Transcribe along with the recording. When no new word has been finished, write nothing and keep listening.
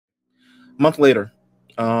month later,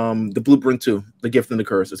 the Blueprint 2, The Gift and the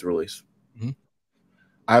Curse is released. Mm-hmm.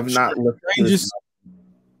 I've not listened to this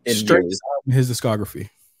in years. His discography.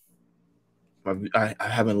 I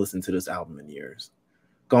haven't listened to this album in years.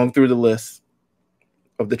 Going through the list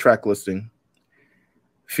of the track listing,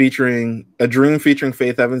 featuring A Dream featuring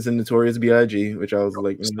Faith Evans and Notorious B.I.G., which I was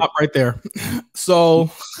like, stop right there. So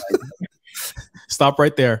stop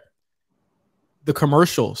right there. The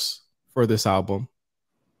commercials for this album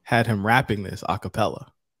had him rapping this a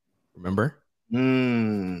cappella. Remember?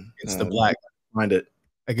 It's the black. Find it.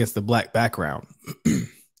 Against the black background.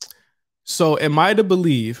 So am I to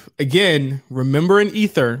believe, again, remember in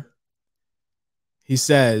Ether, he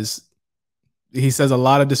says a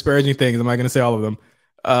lot of disparaging things. I'm not going to say all of them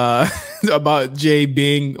about Jay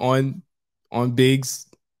being on Big's,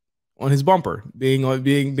 on his bumper, being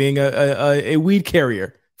a weed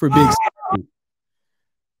carrier for Big's.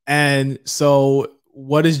 And so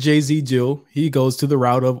what does Jay-Z do? He goes to the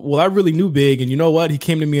route of, well, I really knew Big, and you know what? He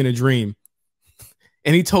came to me in a dream.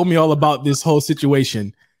 And he told me all about this whole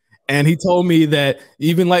situation. And he told me that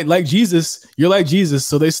even like Jesus, you're like Jesus,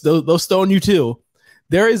 so they'll stone you too.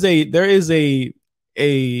 There is a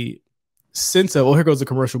sense of, here goes the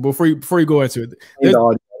commercial. Before you go into it,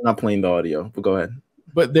 I'm not playing the audio, but go ahead.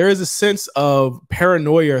 But there is a sense of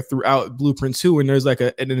paranoia throughout Blueprint 2, and there's like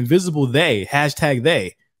an invisible they,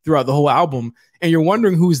 #they, throughout the whole album. And you're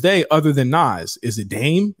wondering who's they other than Nas. Is it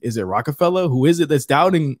Dame? Is it Rockefeller? Who is it that's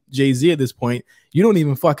doubting Jay-Z at this point? You don't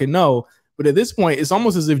even fucking know. But at this point, it's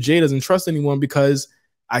almost as if Jay doesn't trust anyone because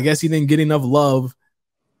I guess he didn't get enough love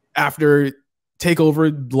after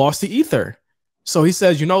Takeover lost to Ether. So he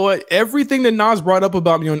says, you know what? Everything that Nas brought up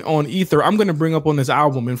about me on Ether, I'm going to bring up on this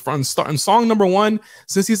album. And from song number 1,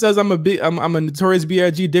 since he says I'm a Notorious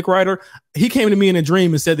B.I.G. dick rider, he came to me in a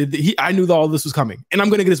dream and said that I knew that all this was coming, and I'm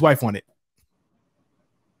going to get his wife on it.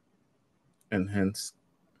 And hence,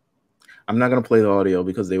 I'm not going to play the audio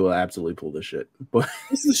because they will absolutely pull this shit. But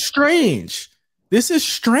this is strange. This is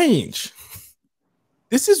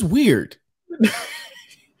weird.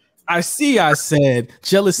 I said,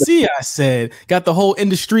 jealousy, I said, got the whole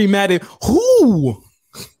industry mad at who?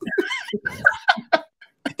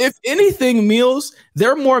 If anything, Meelz,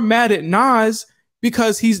 they're more mad at Nas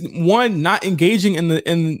because he's, one, not engaging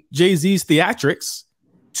in Jay-Z's theatrics.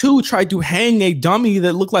 2, tried to hang a dummy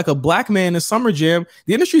that looked like a black man in Summer Jam.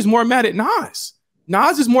 The industry's more mad at Nas.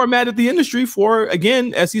 Nas is more mad at the industry for,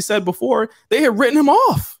 again, as he said before, they had written him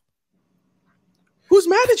off. Who's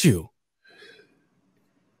mad at you?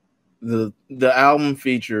 The album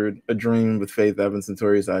featured A Dream with Faith Evans and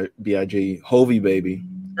Notorious B.I.G., Hovey Baby.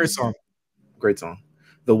 Great song. Great song.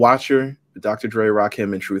 The Watcher, Dr. Dre,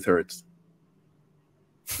 Rakim, and Truth Hurts.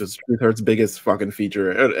 Just Truth Hurts' biggest fucking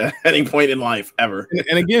feature at any point in life ever.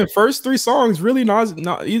 And again, first 3 songs really Nas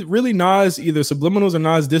either subliminals or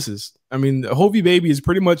Nas disses. I mean, Hovey Baby is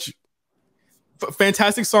pretty much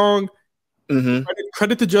fantastic song. Mm-hmm.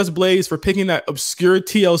 Credit to Just Blaze for picking that obscure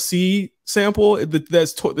TLC sample.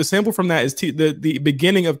 The sample from that is the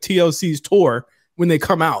beginning of TLC's tour when they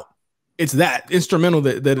come out. It's that instrumental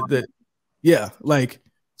that yeah, like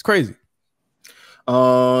it's crazy.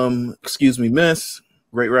 Excuse Me, Miss.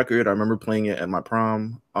 Great record. I remember playing it at my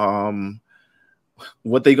prom.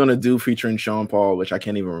 What They Gonna Do featuring Sean Paul, which I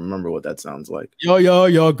can't even remember what that sounds like.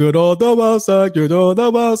 Yo, good on the wild side, good on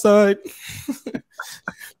the wild side.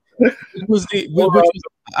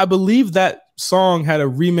 I believe that song had a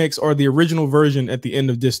remix or the original version at the end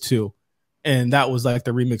of disc 2, and that was like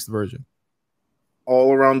the remixed version.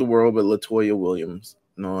 All Around the World with LaToya Williams.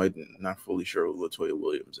 No, I'm not fully sure who LaToya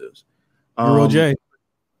Williams is. Earl J.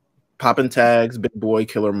 Poppin' Tags, Big Boy,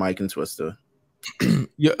 Killer Mike, and Twista.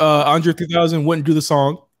 Andre 3000 wouldn't do the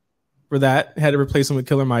song for that. Had to replace him with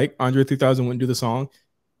Killer Mike. Andre 3000 wouldn't do the song.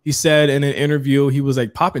 He said in an interview, he was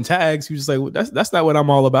like, popping tags. He was just like, well, that's not what I'm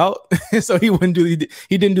all about. So he wouldn't do.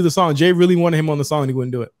 He didn't do the song. Jay really wanted him on the song, and he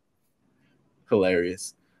wouldn't do it.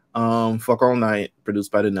 Hilarious. Fuck All Night,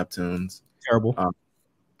 produced by the Neptunes. Terrible.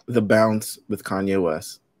 The Bounce with Kanye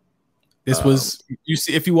West. This was, you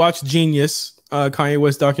see, if you watch Genius, Kanye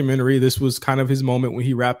West documentary, this was kind of his moment when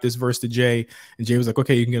he rapped this verse to Jay, and Jay was like,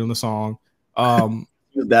 okay, you can get on the song.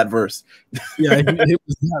 That verse. Yeah, it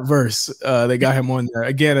was that verse. They got him on there.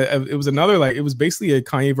 Again, it was another, like, it was basically a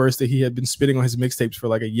Kanye verse that he had been spitting on his mixtapes for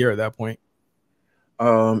like a year at that point.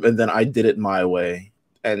 And then I Did It My Way.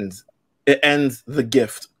 And it ends The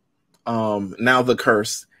Gift. Now The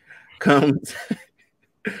Curse comes.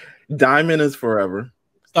 Diamond Is Forever.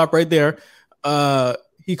 Stop right there.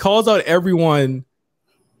 He calls out everyone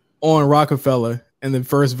on Rockefeller in the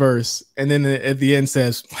first verse, and then at the end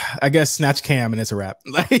says, "I guess snatch Cam," and it's a rap.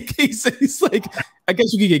 Like he's like, "I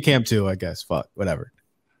guess you could get Cam too. I guess fuck whatever."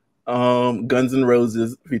 Guns N'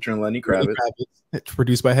 Roses featuring Lenny Kravitz.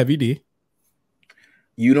 Produced by Heavy D.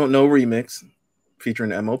 You Don't Know remix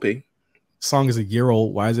featuring MOP. Song is a year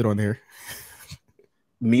old. Why is it on there?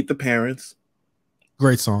 Meet the Parents.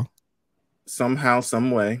 Great song. Somehow,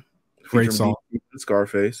 Some Way. Great song.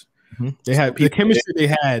 Scarface. Mm-hmm. They had the chemistry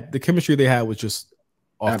they had. The chemistry they had was just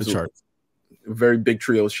off the charts. Very big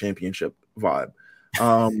trios championship vibe.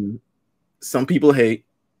 Some People Hate.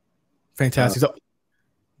 Fantastic.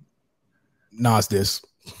 Nas this.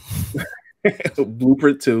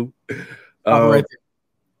 Blueprint 2.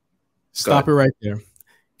 Stop it right there.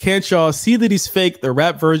 Can't y'all see that he's fake? The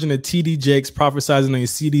rap version of TD Jakes prophesizing on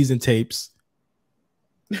his CDs and tapes.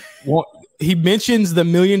 Well, he mentions the $1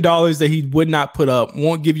 million that he would not put up.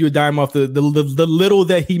 Won't give you a dime off the little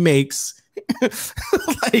that he makes.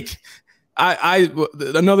 Like I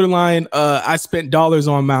another line. I spent dollars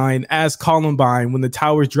on mine as Columbine. When the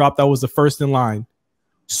towers dropped, I was the first in line.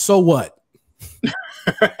 So what?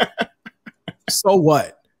 So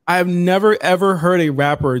what? I have never ever heard a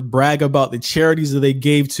rapper brag about the charities that they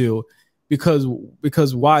gave to, because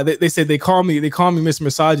why? They said they call me Mr.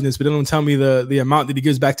 Misogynist, but they don't tell me the amount that he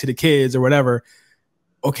gives back to the kids or whatever.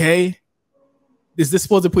 Okay, is this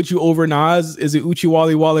supposed to put you over Nas? Is it Uchi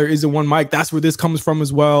Wally Waller? Is it One Mic? That's where this comes from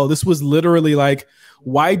as well. This was literally like,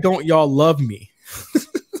 why don't y'all love me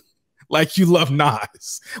like you love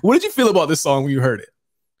Nas? What did you feel about this song when you heard it?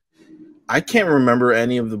 I can't remember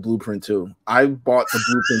any of the Blueprint 2. I bought the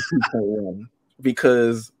Blueprint 2.1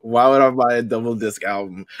 because why would I buy a double disc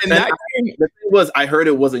album? And the thing was, I heard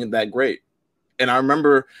it wasn't that great. And I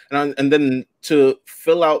remember, and then to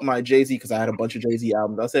fill out my Jay-Z, because I had a bunch of Jay-Z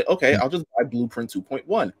albums, I said, okay, I'll just buy Blueprint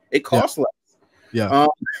 2.1. It costs less. Yeah.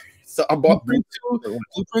 So I bought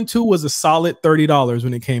Blueprint 2 was a solid $30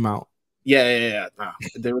 when it came out. Yeah. Nah,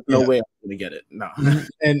 there was no way I was gonna get it. No.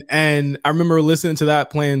 And I remember listening to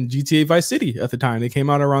that playing GTA Vice City at the time. They came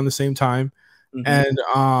out around the same time.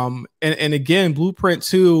 Mm-hmm. And again, Blueprint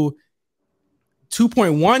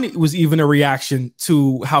 2.1 was even a reaction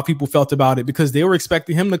to how people felt about it, because they were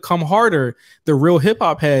expecting him to come harder. The real hip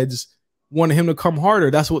hop heads wanted him to come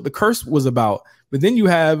harder. That's what the curse was about. But then you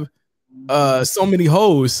have so many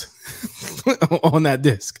hoes on that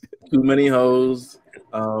disc. Too many hoes.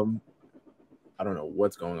 I don't know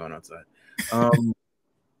what's going on outside.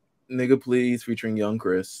 Nigga Please featuring Young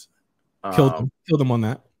Chris. Killed him on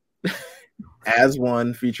that. As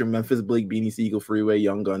One featuring Memphis Bleak, Beanie Siegel, Freeway,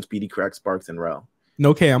 Young Gun, Speedy Crack, Sparks, and Rel.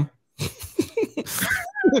 No Cam.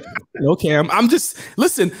 No Cam. I'm just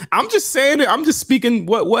saying it. I'm just speaking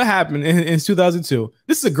what happened in 2002.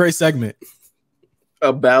 This is a great segment.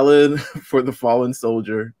 A Ballad for the Fallen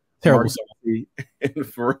Soldier. Terrible. And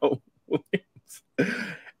Pharrell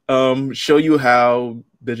Williams. Show You How,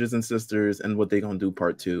 Bitches and Sisters, and What They Gonna Do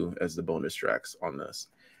Part 2 as the bonus tracks on this.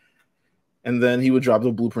 And then he would drop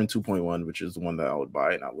the Blueprint 2.1, which is the one that I would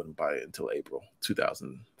buy, and I wouldn't buy it until April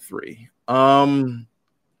 2003. The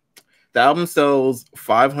album sells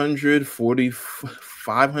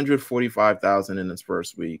 545,000 in its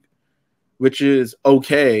first week, which is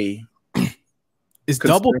okay. It's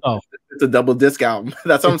double though. It's a double disc album.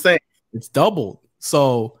 That's what I'm saying. It's double.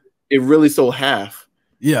 So it really sold half.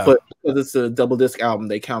 Yeah. But because it's a double disc album,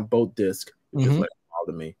 they count both discs, which is like wild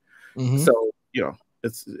to me. So, you know,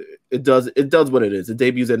 it does what it is. It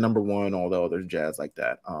debuts at #1, all the other jazz like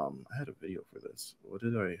that. I had a video for this. What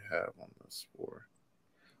did I have on this for?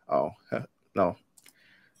 Oh no,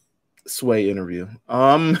 Sway interview.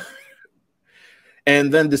 And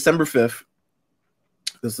then December 5th.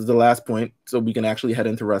 This is the last point, so we can actually head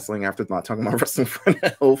into wrestling after not talking about wrestling for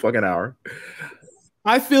a whole fucking hour.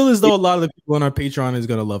 I feel as though a lot of the people on our Patreon is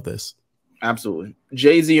gonna love this. Absolutely.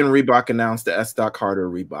 Jay-Z and Reebok announced the S. Carter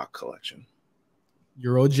Reebok collection.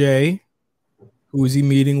 Euro J, who's he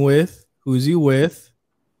meeting with? Who's he with?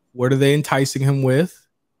 What are they enticing him with?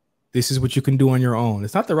 This is what you can do on your own.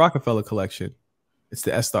 It's not the Rockefeller collection. It's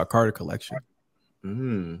the S. Carter collection.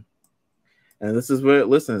 And this is where,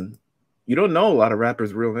 listen, you don't know a lot of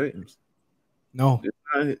rappers' real names. No.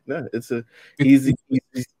 He's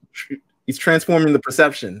transforming the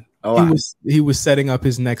perception a lot. He was setting up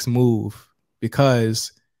his next move,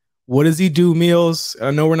 because what does he do, Meelz?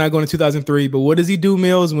 I know we're not going to 2003, but what does he do,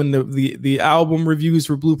 Meelz, when the album reviews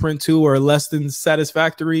for Blueprint 2 are less than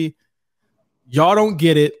satisfactory? Y'all don't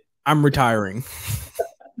get it. I'm retiring.